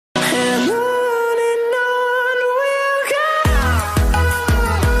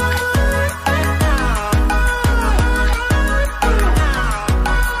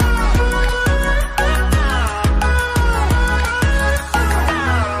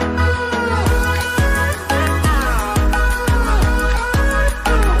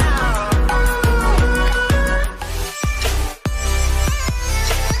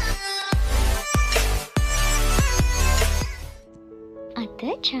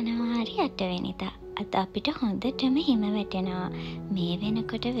ජනවාරි 8 වෙනිදා. අද අපිට හොඳටම හිම වැටෙනවා. මේ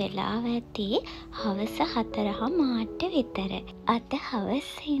වෙනකොට වෙලාව ඇති හවස 4:08 විතර. අද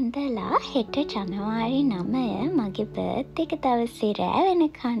හවස ඉඳලා හෙට ජනවාරි 9 මගේ බර්ත්ඩේ එක දවසේ රෑ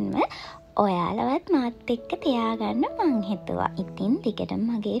වෙනකන්ම ඔයාලවත් මාත් එක්ක තියාගන්න මං හිතුවා. ඉතින් දිගටම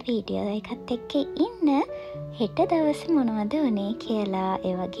මගේ වීඩියෝ එකත් එක්ක ඉන්න. හෙට දවසේ මොනවද වුනේ කියලා,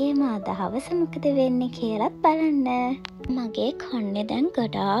 ඒ වගේම අද හවස මොකද වෙන්නේ කියලාත් බලන්න. මගේ කොණ්ඩේ දැන්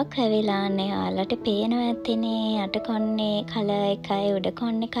ගොඩාක් වැවිලානේ. යාලට පේනවා ඇතිනේ යට කොණ්ඩේ කලර් එකයි උඩ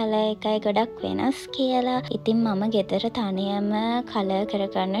කොණ්ඩේ කලර් එකයි ගොඩක් වෙනස් කියලා. ඉතින් මම ගෙදර තනියම කලර්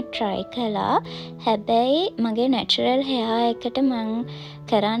කරගන්න try කළා. හැබැයි මගේ natural hair එකට මං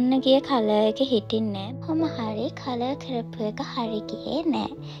කරන්න ගිය කලර් එක හිටින්නේ නැහැ. කොහොම හරි කලර් කරපු එක හරි ගියේ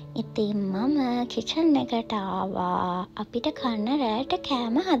නැහැ. ඉතින් මම කිචන් එකට ආවා අපිට කන්න රෑට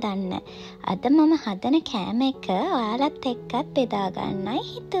කෑම හදන්න. අද මම හදන කෑම එක ඔයාලත් එක්කත් බෙදා ගන්නයි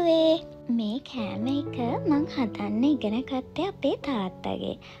හිතුවේ. මේ කෑම එක මං හදන්න ඉගෙන ගත්තේ අපේ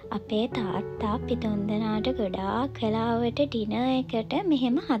තාත්තගේ. අපේ තාත්තා අපි තුන්දෙනාට ගොඩාක් වෙලාවට ඩිනර් එකට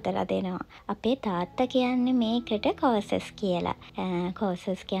මෙහෙම හදලා දෙනවා. අපේ තාත්තා කියන්නේ මේකට කෝසස් කියලා.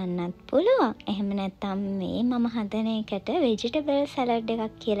 කෝසස් කියන්නත් පුළුවන්. එහෙම නැත්නම් මේ මම හදන එකට වෙජිටබල් සලාඩ්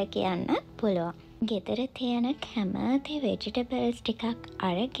එකක් කියලා කියන්නත් පුළුවන්. ගෙදර තියෙන කැමති වෙජිටබල්ස් ටිකක්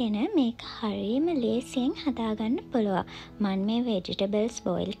අරගෙන මේක හරියම ලේසියෙන් හදාගන්න පුළුවන්. මම මේ වෙජිටබල්ස්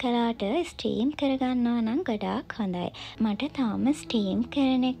බොයිල් කරාට ස්ටීම් කරගන්නවා නම් ගොඩාක් හොඳයි. මට තාම ස්ටීම්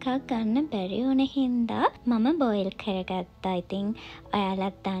කරන එකක් ගන්න බැරි වුණ හින්දා මම බොයිල් කරගත්තා. ඉතින්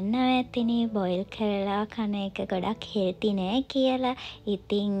ඔයාලත් දන්නවා ඇතිනේ බොයිල් කරලා කන එක ගොඩක් හෙල්ති නෑ කියලා.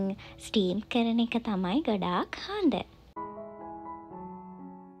 ඉතින් ස්ටීම් කරන එක තමයි ගොඩාක් හොඳ.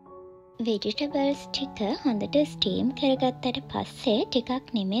 වෙජිටබල්ස් ටික හොඳට ස්ටීම් කරගත්තට පස්සේ ටිකක්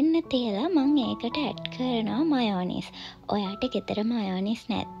නිමෙන්න තියලා මම ඒකට ඇඩ් කරනවා මයෝනීස්. ඔයාට ගෙදර මයෝනීස්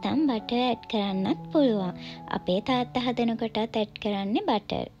නැත්තම් බටර් ඇඩ් කරන්නත් පුළුවන්. අපේ තාත්තා හදනකොටත් ඇඩ් කරන්නේ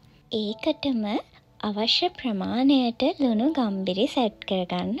බටර්. ඒකටම අවශ්‍ය ප්‍රමාණයට ලුණු ගම්බිරි සෙට්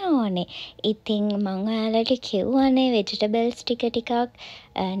කරගන්න ඕනේ. ඉතින් මම ඔයාලට කිව්වනේ වෙජිටබල්ස් ටිකක්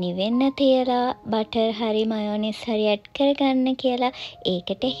නිවෙන්න තියලා බටර් හරි මයෝනීස් හරි ඇඩ් කරගන්න කියලා.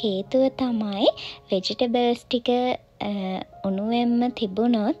 ඒකට හේතුව තමයි වෙජිටබල්ස් ටික උණුවෙන්ම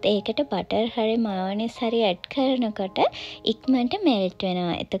තිබුණොත් ඒකට බටර් හරි මයෝනීස් හරි ඇඩ් කරනකොට ඉක්මනට මෙල්ට්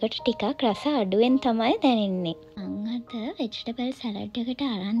වෙනවා. එතකොට ටිකක් රස අඩුවෙන් තමයි දැනෙන්නේ. මම අද වෙජිටබල් සලාඩ් එකට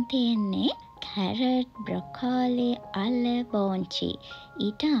අරන් තියෙන්නේ කැරට්, බ්‍රොකෝලි, අල, බෝංචි.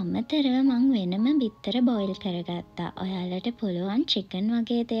 ඊට අමතරව මං වෙනම බිත්තර බොයිල් කරගත්තා. ඔයාලට පුළුවන් චිකන්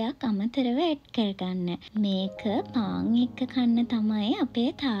වගේ දෙයක් අමතරව ඇඩ් කරගන්න. මේක පාන් එක්ක කන්න තමයි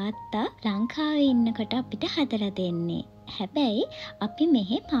අපේ තාත්තා ලංකාවේ ඉන්නකොට අපිට හදලා දෙන්නේ. හැබැයි අපි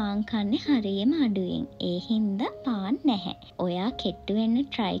මෙහෙ පාන් කන්නේ හරියම අඩුවෙන්. ඒ හින්දා පාන් නැහැ. ඔයා කෙට්ටු වෙන්න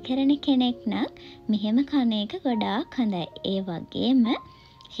try කරන කෙනෙක් නම් මෙහෙම කන එක ගොඩාක් හොඳයි. ඒ වගේම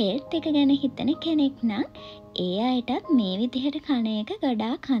හෙල්ත් එක ගැන හිතන කෙනෙක් නම් ඒ අයටත් මේ විදිහට කන එක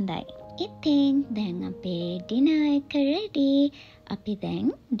ගොඩාක් හොඳයි. ඉතින් දැන් අපේ ඩිනර් එක රෙඩි. අපි දැන්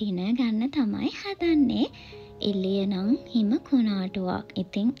ඩිනර් ගන්න තමයි හදන්නේ. එළිය නම් හිම කුණාටුවක්.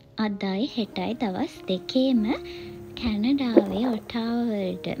 ඉතින් අදයි හෙටයි දවස් දෙකේම කැනඩාවේ ඔටාව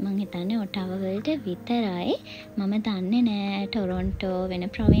වලට මං හිතන්නේ ඔටාව වලට විතරයි. මම දන්නේ නෑ ටොරොන්ටෝ වෙන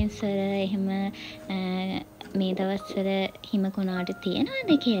ප්‍රොවින්ස් වල එහෙම මේ දවස්වල හිම කුණාටු තියනවද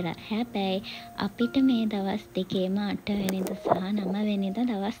කියලා. හැබැයි අපිට මේ දවස් දෙකේම 8 වෙනිදා සහ 9 වෙනිදා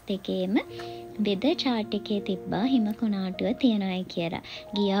දවස් දෙකේම වෙදර් chart එකේ තිබ්බා හිම කුණාටුව තියනයි කියලා.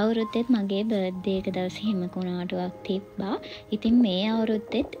 ගිය අවුරුද්දෙත් මගේ බර්ත්ඩේ එක දවසේ හිම කුණාටුවක් තිබ්බා. ඉතින් මේ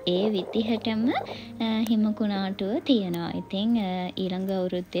අවුරුද්දෙත් ඒ විදිහටම හිම කුණාටුව තියනවා. ඉතින් ඊළඟ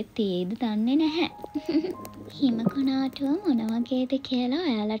අවුරුද්දෙත් තියෙයිද දන්නේ නැහැ. හිම කුණාටුව මොන වගේද කියලා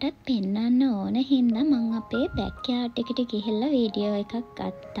ඔයාලටත් පෙන්වන්න ඕන හින්දා මම අපේ බෑක්යාඩ් එකට ගිහිල්ලා වීඩියෝ එකක්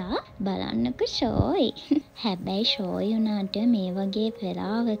ගත්තා. බලන්නකෝ ෂෝයි. හැබැයි ෂෝයි උනාට මේ වගේ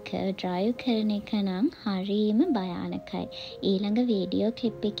වෙලාවක ඩ්‍රයිව් කරන එක නම් හරිම භයානකයි. ඊළඟ වීඩියෝ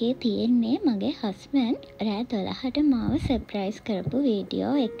ක්ලිප් එකේ තියෙන්නේ මගේ හස්බන්ඩ් රෑ 12ට මාව සර්ප්‍රයිස් කරපු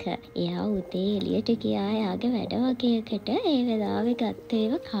වීඩියෝ එක. එයා උදේ එළියට ගියා යාගේ වැඩ වගේකට. ඒ වෙලාවේ ගත්ත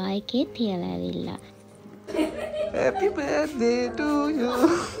ඒවා කාර් එකේ තියලා ඇවිල්ලා. Happy birthday to you.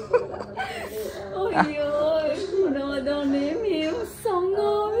 Oi, මොනවද මේ song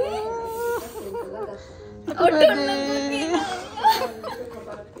ආවේ?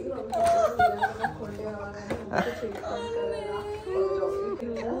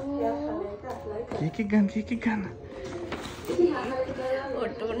 Kiki gan.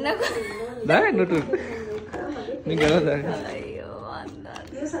 ඔටුන්න. Dah, nutun. Ni galau dah. අයියෝ අන්න.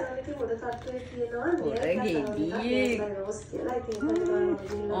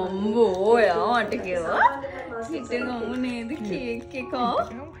 අම්බෝ යා මට කිව්වා හිටගමු නේද කේක් එක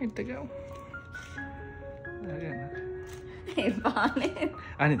හිටගමු. එපානේ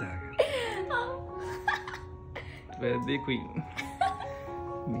අනිදාගන්න. Birthday queen.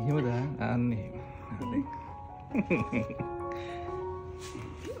 මෙහෙම දාන්න අන්නේ.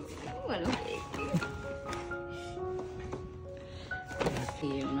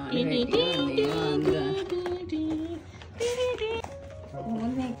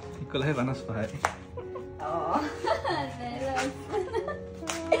 Nikolai panas banget. Oh,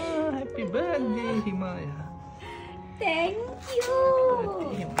 Happy birthday Himaya. thank you.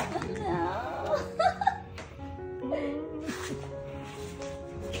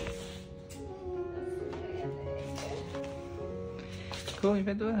 Kau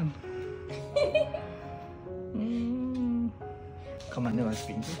ini tuan. Kemana mas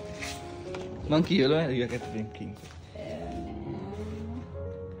pink? Monkey loh, dia kata pink.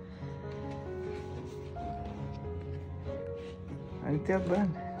 Nanti apa?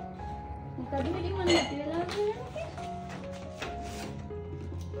 Tadi di mana dia lagi?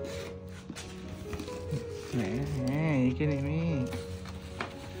 Ini ni.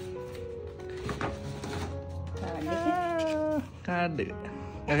 Kade.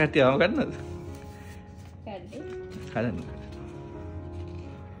 Kakak tiap kan? Kade. Kade.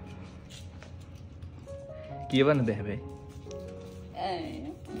 Kiawan deh be.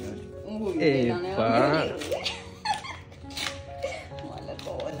 Pak. Malah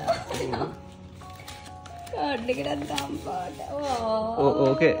bola. Kade kita tampak.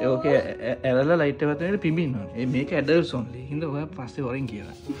 Okay. Ella light apa tu ni pimpin. Make adults only. Hindu apa pasti orang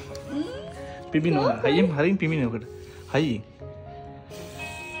kira. Pimpin orang. Harim pimpin orang. Hai.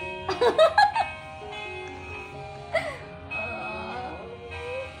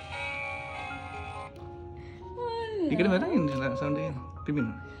 Ikan mana ini sound dia? Pimpin.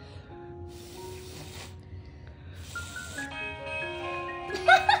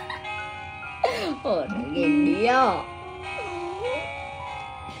 Orang India.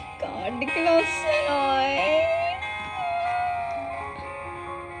 Kade kelas oi.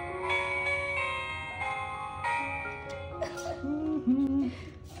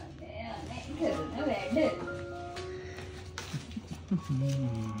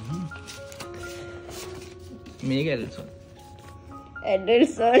 Mega Edison.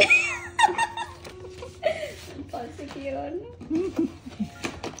 Edison. Pasti kion.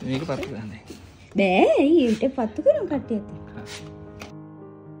 Mega patut ane. Beh, ඊට පත්තු කරන් කට්ටියත්.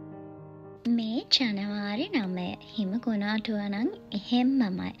 මේ ජනවාරි 9 හිම කුණාටුව නම්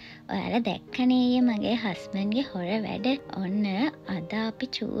එහෙම්මමයි. ඔයාලා දැක්කනේ මගේ හස්බන්ඩ්ගේ හොර වැඩ. ඔන්න අද අපි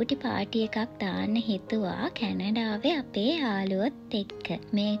චූටි පාටි එකක් දාන්න හිතුවා කැනඩාවේ අපේ යාළුවොත් එක්ක.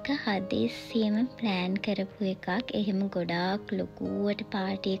 මේක හදිස්සියම ප්ලෑන් කරපු එකක්. එහෙම ගොඩාක් ලොකුවට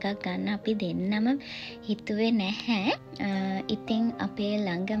පාටි එකක් ගන්න අපි දෙන්නම හිතුවේ නැහැ. ඉතින් අපේ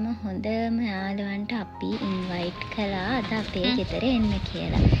ළඟම හොඳම යාළුවන්ට අපි ඉන්වයිට් කළා අද අපේ ගෙදර එන්න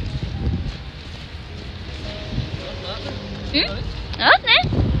කියලා. Oh, ne?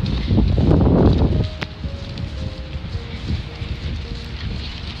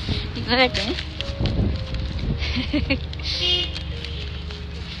 Ibaratnya.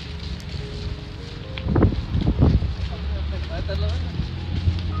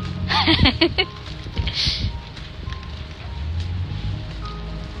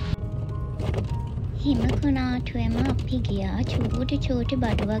 හිම කුණාටුවෙම අපි ගියා චූටි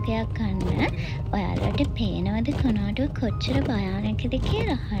බඩු වගයක් ගන්න. ඔයාලට පේනවද කුණාටුව කොච්චර භයානකද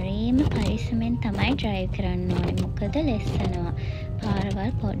කියලා? හරියම පරිස්සමෙන් තමයි ඩ්‍රයිව් කරන්න ඕනේ. මොකද ලෙස්සනවා.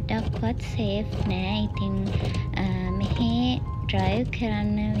 පාරවල් පොඩ්ඩක්වත් සේෆ් නෑ. ඉතින් මෙහි ඩ්‍රයිව්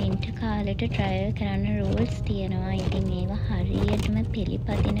කරන්න වින්ටර් කාලෙට ඩ්‍රයිව් කරන්න රූල්ස් තියෙනවා. ඉතින් ඒවා හරියටම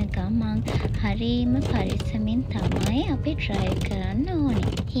පිළිපදින ගමන් හරියම පරිස්සමෙන් තමයි අපි ඩ්‍රයිව් කරන්න ඕනේ.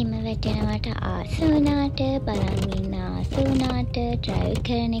 හිම වැටෙනවට ආස වුණාට බලන් ඉන්න ආස වුණාට ඩ්‍රයිව්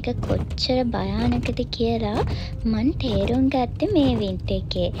කරන එක කොච්චර භයානකද කියලා මන් තේරුම් ගත්තේ මේ වින්ටර්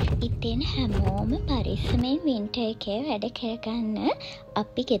එකේ. ඉතින් හැමෝම පරිස්සමෙන් වින්ටර් එකේ වැඩ කරගන්න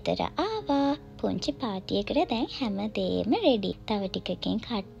අපි ගෙදර ආවා. පුංචි පාටියකට දැන් හැමදේම රෙඩි. තව ටිකකින්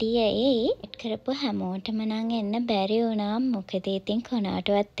කට්ටිය එයි. කරපු හැමෝටම නම් එන්න බැරි වුණා. මොකද ඉතින්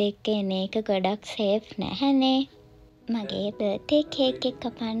කොනාටවත් එක්ක එන එක ගොඩක් සේෆ් නැහැනේ. මගේ බර්ත්ඩේ කේක් එක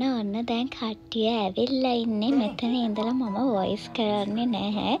කපන්න ඔන්න දැන් කට්ටිය ඇවිල්ලා ඉන්නේ. මෙතන ඉඳලා මම වොයිස් කරන්නේ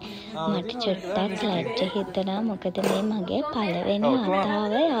නැහැ. මට චුට්ටක් ලැජ්ජ හිතෙනවා. මොකද මේ මගේ පළවෙනි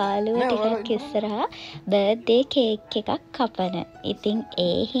වතාව යාළුවෝ ටිකක් ඉස්සරහා බර්ත්ඩේ කේක් එකක් කපන. ඉතින්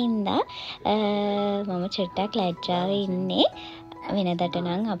ඒ හින්දා මම චුට්ටක් ලැජ්ජාවේ ඉන්නේ. වෙනදට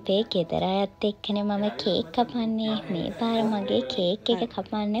නම් අපේ ගෙදර අයත් එක්කනේ මම කේක් කපන්නේ. මේ පාර මගේ කේක් එක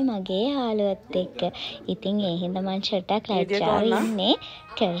කපන්නේ මගේ යාළුවත් එක්ක. ඉතින් ඒ හින්දා මං චුට්ටක් ලැජ්ජාව ඉන්නේ.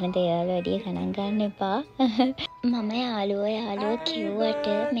 කරන දේවල් වැඩි ගණන් ගන්න එපා. මම යාළුවෝ කිව්වට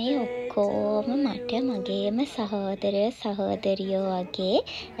මේ ඔක්කොම මට මගේම සහෝදරියෝ වගේ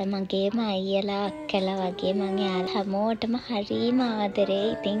මගේම අයියලා අක්කලා වගේ මං යාළුවෝ හැමෝටම හරිම ආදරේ.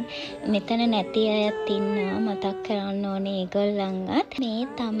 ඉතින් මෙතන නැති අයත් ඉන්නවා මතක් කරන්න ඕනේ ඒගොල්ලන්වත්. මේ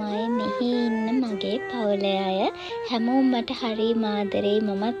තමයි මෙහි ඉන්න මගේ පවුලේ අය. හැමෝම මට හරිම ආදරේ.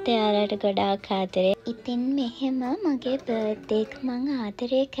 මමත් එයාලට ගොඩාක් ආදරේ. ඉතින් මෙහෙම මගේ බර්ත්ඩේ එක මං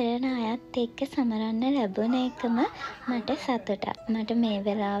ආදරේ කරන අයත් එක්ක සමරන්න ලැබුණ එකම මට සතුටක්. මට මේ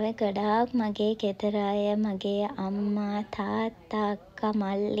වෙලාවේ ගොඩාක් මගේ ගෙදර අය, මගේ අම්මා, තාත්තා, අක්කා,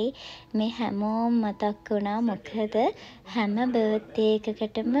 මල්ලි මේ හැමෝම මතක් වුණා. මොකද හැම බර්ත්ඩේ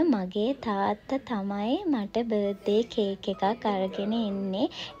එකකටම මගේ තාත්තා තමයි මට බර්ත්ඩේ කේක් එකක් අරගෙන එන්නේ.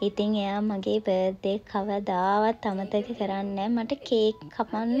 ඉතින් එයා මගේ බර්ත්ඩේ කවදාවත් අමතක කරන්නේ නැහැ. මට කේක්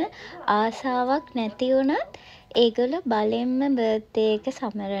කපන්න ආසාවක් නැති වුණත් ඒගොල්ලෝ බලෙන්ම බර්ත්ඩේ එක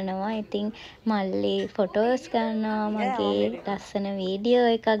සමරනවා. ඉතින් මල්ලි ෆොටෝස් ගන්නවා, මගේ ලස්සන වීඩියෝ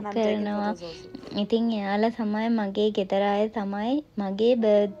එකක් කරනවා. ඉතින් එයාලා තමයි මගේ ගෙදර අය තමයි මගේ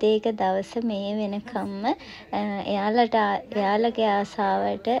බර්ත්ඩේ එක දවස මේ වෙනකම්ම එයාලගේ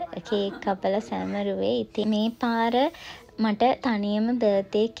ආසාවට කේක් කපලා සැමරුවේ. ඉතින් මේ පාර මට තනියම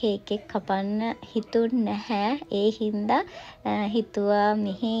බර්ත්ඩේ කේක් එක කපන්න හිතුන්නේ නැහැ. ඒ හින්දා හිතුවා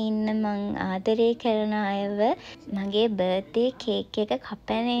මෙහි ඉන්න මං ආදරේ කරන අයව මගේ බර්ත්ඩේ කේක් එක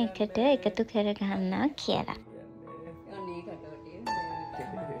කපන එකට එකතු කරගන්නා කියලා.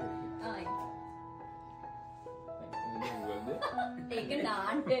 ඒක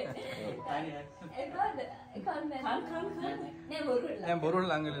නාන්න. දැන් බොරුවට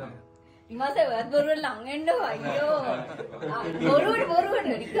ලං වෙලා. ඉමසේ වත් බොරුවට ලං වෙන්න අයියෝ. බොරුවට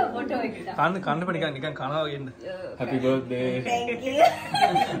නික ෆොටෝ එකට. කන්න පෙ නිකන් කනවා වගේ ඉන්න. Happy birthday. Thank you.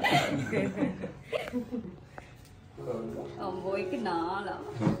 අම්බෝ ඒක නාලා.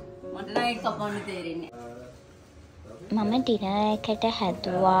 මට නම් ඒක කපන්න තේරෙන්නේ. මම ඩිනර් එකට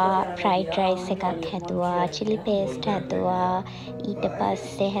හැදුවා ෆ්‍රයිඩ් රයිස් එකක් හැදුවා, චිලි පේස්ට් හැදුවා, ඊට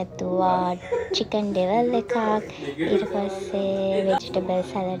පස්සේ හැදුවා චිකන් ඩෙවල් එකක්, ඊට පස්සේ වෙජිටබල්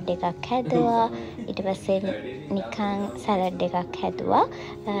සලාඩ් එකක් හැදුවා, ඊට පස්සේ නිකන් සලාඩ් එකක් හැදුවා.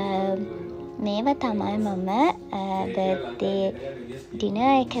 මේවා තමයි මම බර්ත්ඩේ ඩිනර්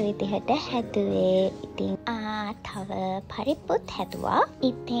එක විදිහට හැදුවේ. ඉතින් තව පරිප්පුත් හැදුවා.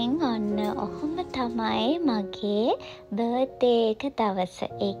 ඉතින් ඔන්න ඔහොම තමයි මගේ බර්ත්ඩේ එක දවස.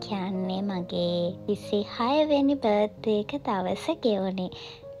 ඒ කියන්නේ මගේ 26 වෙනි බර්ත්ඩේ එක දවස ගෙවුනේ.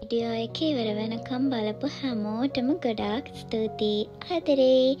 වීඩියෝ එක ඉවර වෙනකම් බලපු හැමෝටම ගොඩාක් ස්තුතියි.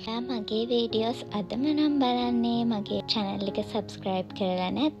 ආදරේ. මගේ වීඩියෝස් අදම නම් බලන්නේ. මගේ channel එක subscribe කරලා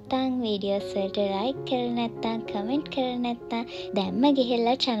නැත්නම්, වීඩියෝස් වලට like කරලා නැත්නම්, comment කරලා නැත්නම් දැන්ම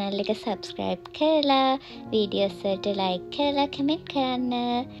ගිහිල්ලා channel එක subscribe කරලා, වීඩියෝස් වලට like කරලා comment කරන්න.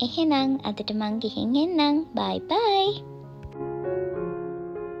 එහෙනම් අදට මං ගිහින් එන්නම්. bye bye.